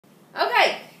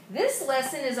This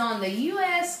lesson is on the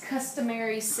U.S.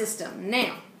 Customary system.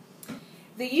 Now,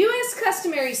 the U.S.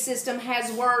 Customary system has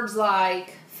words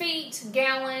like feet,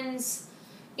 gallons,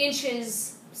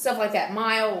 inches, stuff like that,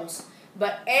 miles.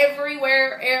 But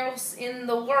everywhere else in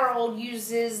the world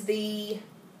uses the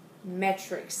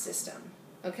metric system.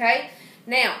 Okay?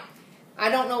 Now, I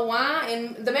don't know why.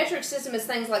 And the metric system is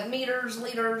things like meters,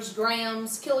 liters,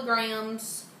 grams,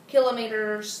 kilograms,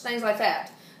 kilometers, things like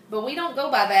that. But we don't go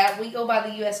by that. We go by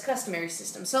the U.S. Customary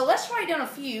system. So let's write down a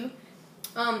few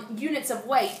units of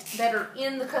weight that are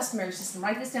in the customary system.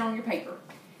 Write this down on your paper.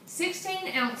 16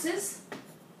 ounces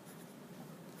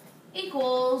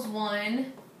equals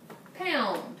 1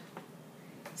 pound.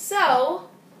 So,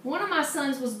 one of my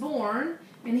sons was born,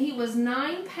 and he was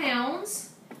 9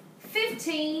 pounds,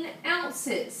 15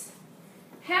 ounces.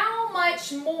 How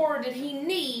much more did he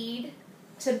need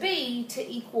to be to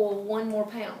equal 1 more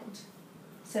pound?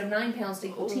 Instead of 9 pounds to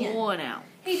equal 10. 1 ounce.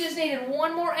 He just needed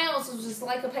 1 more ounce, which is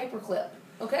like a paper clip.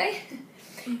 Okay?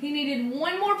 He needed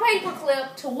 1 more paper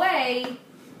clip to weigh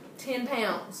 10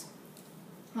 pounds.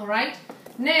 Alright?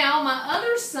 Now, my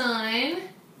other son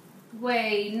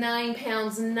weighed 9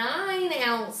 pounds, 9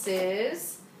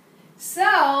 ounces.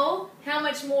 So, how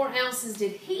much more ounces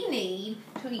did he need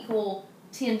to equal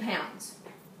 10 pounds?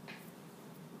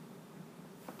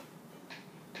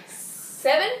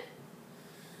 7?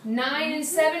 9 and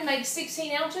 7 make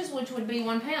 16 ounces, which would be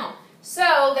 1 pound.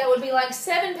 So, that would be like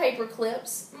 7 paper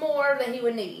clips more than he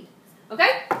would need.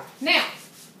 Okay? Now,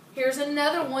 here's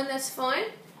another one that's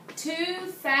fun.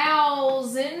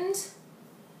 2,000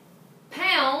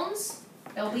 pounds,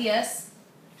 LBS,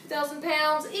 2,000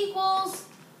 pounds equals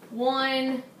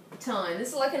 1 ton. This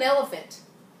is like an elephant.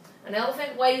 An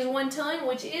elephant weighs 1 ton,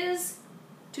 which is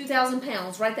 2,000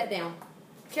 pounds. Write that down.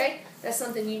 Okay? That's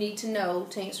something you need to know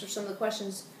to answer some of the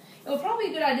questions. It would probably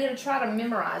be a good idea to try to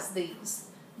memorize these.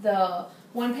 The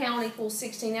 1 pound equals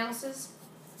 16 ounces,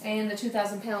 and the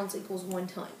 2,000 pounds equals 1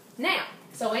 ton. Now,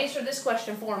 so answer this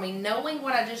question for me, knowing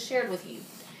what I just shared with you.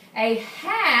 A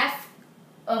half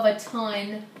of a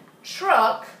ton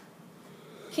truck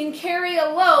can carry a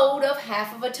load of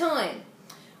half of a ton.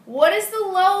 What is the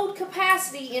load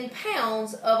capacity in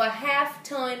pounds of a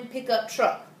half-ton pickup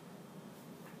truck?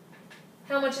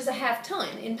 How much is a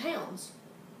half-ton in pounds?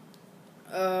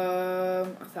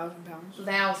 1,000 pounds.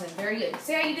 1,000. Very good.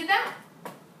 See how you did that?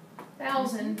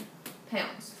 1,000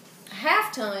 pounds. A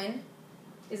half-ton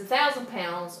is 1,000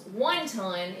 pounds. 1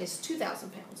 ton is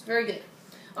 2,000 pounds. Very good.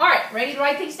 All right, ready to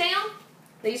write these down?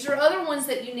 These are other ones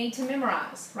that you need to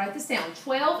memorize. Write this down.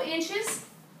 12 inches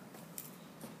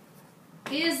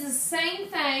is the same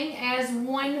thing as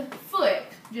 1 foot.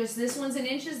 Just this one's in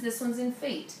inches, this one's in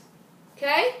feet.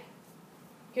 Okay?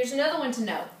 Here's another one to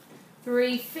know.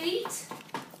 3 feet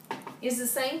is the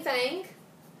same thing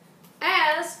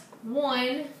as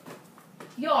 1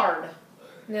 yard.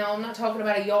 Now, I'm not talking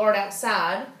about a yard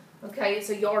outside. Okay, it's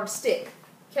a yardstick.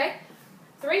 Okay?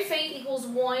 3 feet equals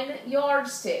 1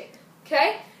 yardstick.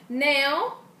 Okay?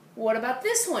 Now, what about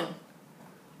this one?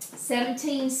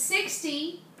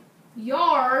 1,760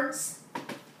 yards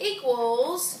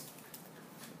equals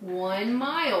 1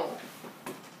 mile.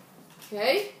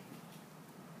 Okay?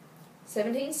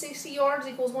 1,760 yards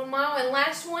equals 1 mile. And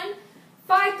last one,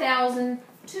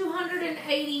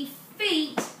 5,280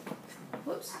 feet,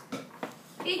 whoops,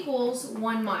 equals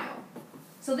 1 mile.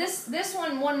 So this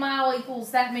one, 1 mile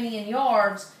equals that many in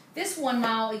yards. This 1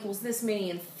 mile equals this many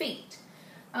in feet.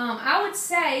 I would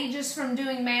say, just from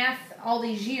doing math all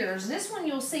these years, this one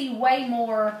you'll see way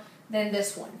more than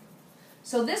this one.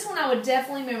 So this one I would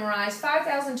definitely memorize.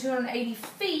 5,280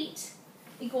 feet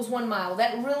equals 1 mile.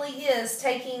 That really is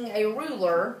taking a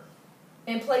ruler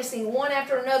and placing one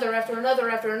after another, after another,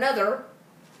 after another,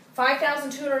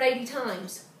 5,280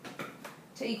 times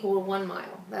to equal 1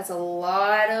 mile. That's a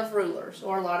lot of rulers,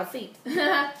 or a lot of feet.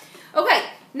 Okay,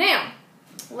 now,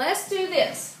 let's do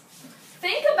this.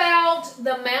 Think about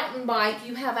the mountain bike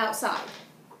you have outside.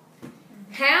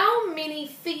 How many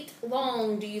feet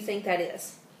long do you think that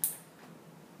is?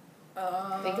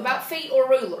 Think about feet or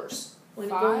rulers. When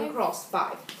you're going across,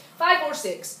 5. 5 or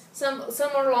 6.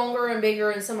 Some are longer and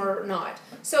bigger and some are not.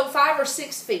 So 5 or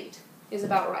 6 feet is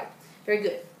about right. Very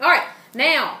good. All right,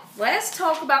 now let's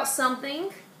talk about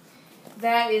something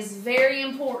that is very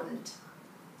important.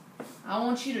 I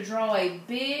want you to draw a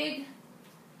big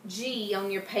G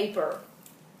on your paper.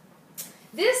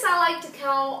 This I like to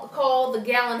call the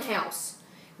gallon house.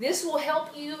 This will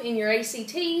help you in your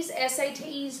ACTs,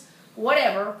 SATs,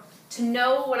 whatever, to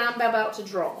know what I'm about to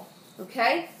draw.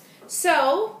 Okay?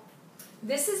 So,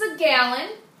 this is a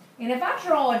gallon, and if I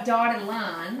draw a dotted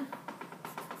line,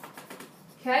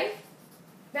 okay,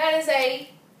 that is a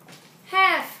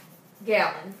half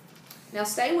gallon. Now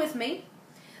stay with me.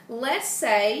 Let's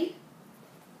say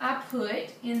I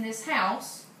put in this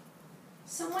house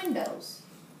some windows.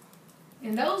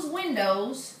 And those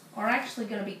windows are actually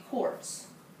going to be quarts.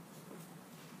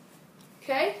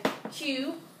 Okay?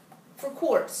 Q for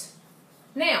quarts.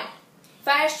 Now, if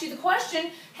I asked you the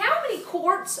question, how many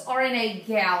quarts are in a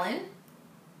gallon?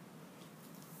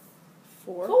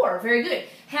 4. 4. Very good.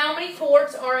 How many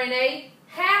quarts are in a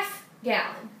half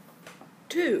gallon?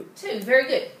 2. 2. Very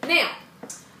good. Now,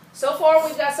 so far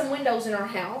we've got some windows in our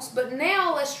house, but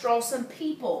now let's draw some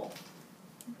people.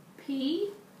 P.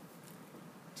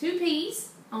 2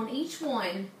 P's on each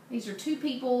one. These are 2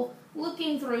 people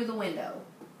looking through the window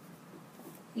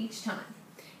each time.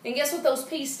 And guess what those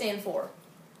P's stand for?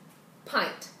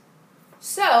 Pint.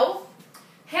 So,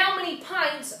 how many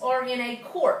pints are in a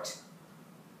quart?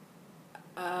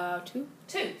 2.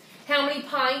 2. How many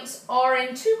pints are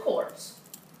in 2 quarts?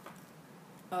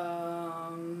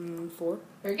 4.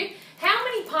 Very good. How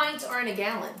many pints are in a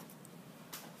gallon?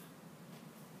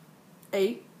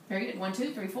 8. Very good. 1,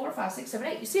 2, 3, 4, 5, 6, 7,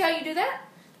 8. You see how you do that?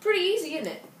 Pretty easy,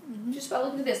 isn't it? Just by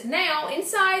looking at this. Now,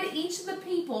 inside each of the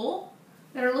people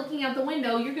that are looking out the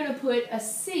window, you're going to put a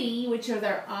C, which are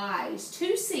their eyes.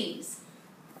 2 C's.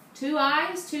 2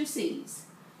 eyes, 2 C's.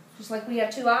 Just like we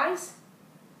have 2 eyes.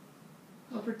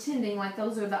 We're pretending like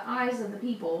those are the eyes of the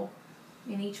people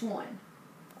in each one.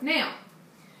 Now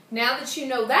that you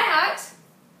know that,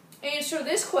 answer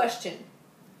this question.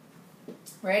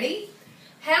 Ready?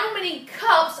 How many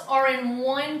cups are in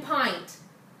 1 pint?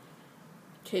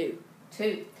 2.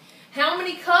 2. How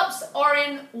many cups are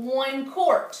in 1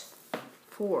 quart?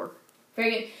 4.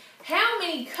 Very good. How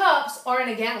many cups are in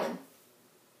a gallon?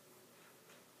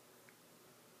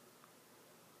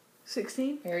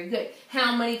 16. Very good.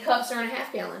 How many cups are in a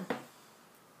half gallon?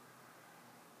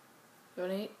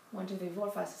 8. 1, 2, 3,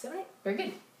 4, 5, 6, 7, 8. Very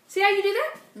good. See how you do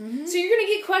that? Mm-hmm. So you're going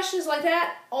to get questions like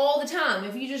that all the time.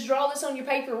 If you just draw this on your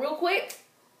paper real quick,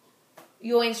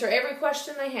 you'll answer every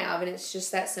question they have, and it's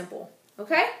just that simple.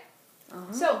 Okay?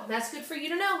 So that's good for you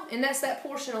to know, and that's that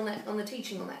portion on the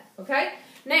teaching on that. Okay?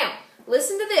 Now,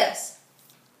 listen to this.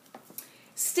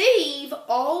 Steve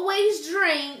always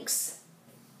drinks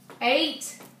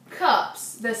 8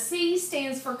 cups. The C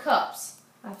stands for cups.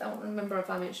 I don't remember if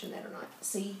I mentioned that or not.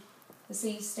 C. The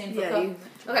C stands for cup.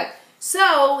 Okay.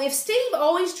 So, if Steve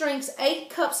always drinks 8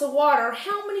 cups of water,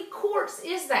 how many quarts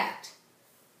is that?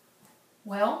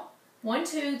 Well, 1,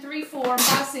 2, 3, 4,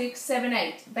 5, 6, 7,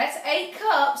 8. That's 8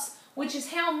 cups, which is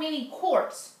how many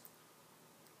quarts?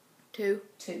 2.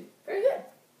 2. Very good.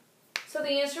 So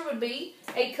the answer would be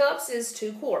 8 cups is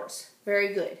 2 quarts.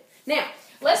 Very good. Now,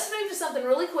 let's move to something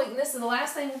really quick, and this is the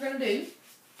last thing we're going to do.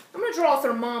 I'm going to draw a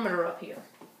thermometer up here.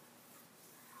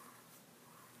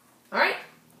 All right?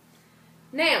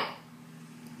 Now,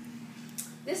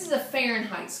 this is a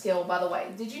Fahrenheit scale, by the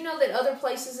way. Did you know that other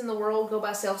places in the world go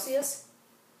by Celsius?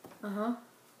 The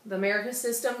American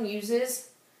system uses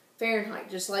Fahrenheit,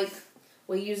 just like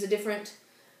we use a different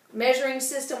measuring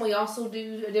system. We also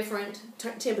do a different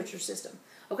temperature system.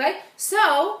 Okay?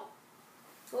 So,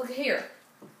 look here.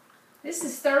 This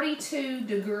is 32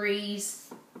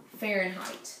 degrees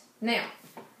Fahrenheit. Now,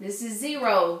 this is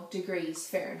 0 degrees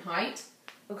Fahrenheit.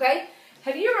 Okay?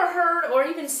 Have you ever heard or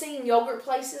even seen yogurt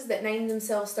places that name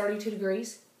themselves 32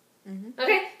 degrees?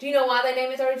 Okay? Do you know why they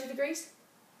name it 32 degrees?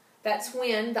 That's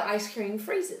when the ice cream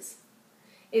freezes.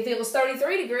 If it was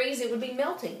 33 degrees, it would be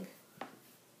melting.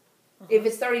 If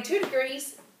it's 32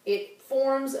 degrees, it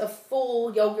forms a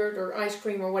full yogurt or ice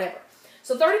cream or whatever.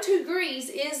 So 32 degrees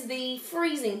is the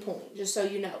freezing point, just so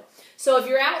you know. So if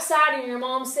you're outside and your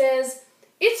mom says,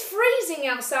 it's freezing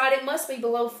outside, it must be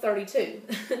below 32.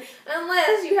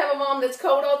 Unless you have a mom that's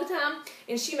cold all the time,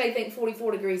 and she may think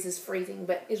 44 degrees is freezing,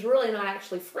 but it's really not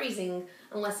actually freezing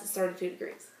unless it's 32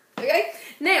 degrees. Okay?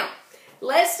 Now,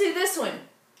 let's do this one.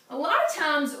 A lot of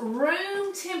times,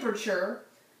 room temperature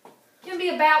can be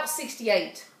about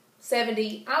 68,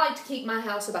 70. I like to keep my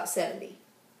house about 70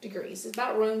 degrees. It's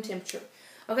about room temperature.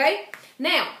 Okay?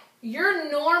 Now,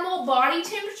 your normal body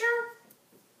temperature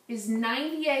is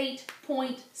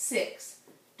 98.6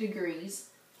 degrees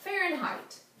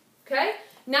Fahrenheit. Okay?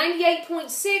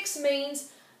 98.6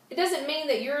 means, it doesn't mean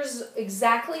that yours is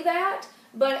exactly that,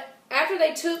 but after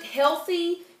they took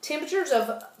healthy temperatures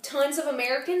of tons of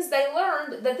Americans, they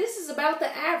learned that this is about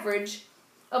the average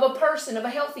of a person, of a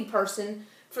healthy person,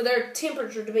 for their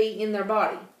temperature to be in their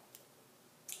body.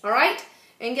 Alright?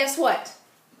 And guess what?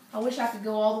 I wish I could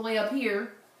go all the way up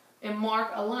here and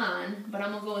mark a line, but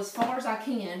I'm going to go as far as I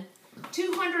can.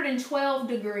 212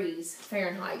 degrees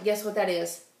Fahrenheit. Guess what that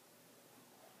is?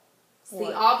 It's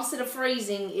the opposite of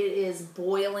freezing. It is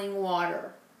boiling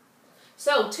water.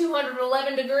 So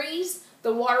 211 degrees,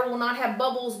 the water will not have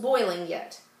bubbles boiling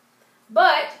yet.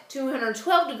 But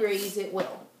 212 degrees, it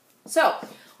will. So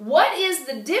what is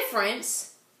the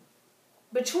difference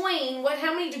between,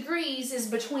 how many degrees is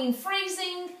between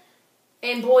freezing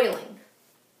and boiling?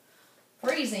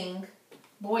 Freezing,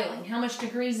 boiling. How much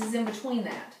degrees is in between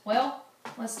that? Well,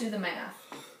 let's do the math.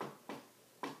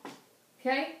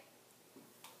 Okay?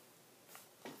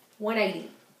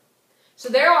 180. So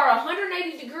there are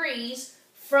 180 degrees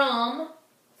from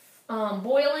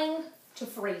boiling to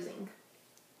freezing.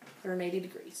 180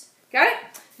 degrees. Got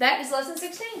it? That is lesson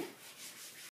 16.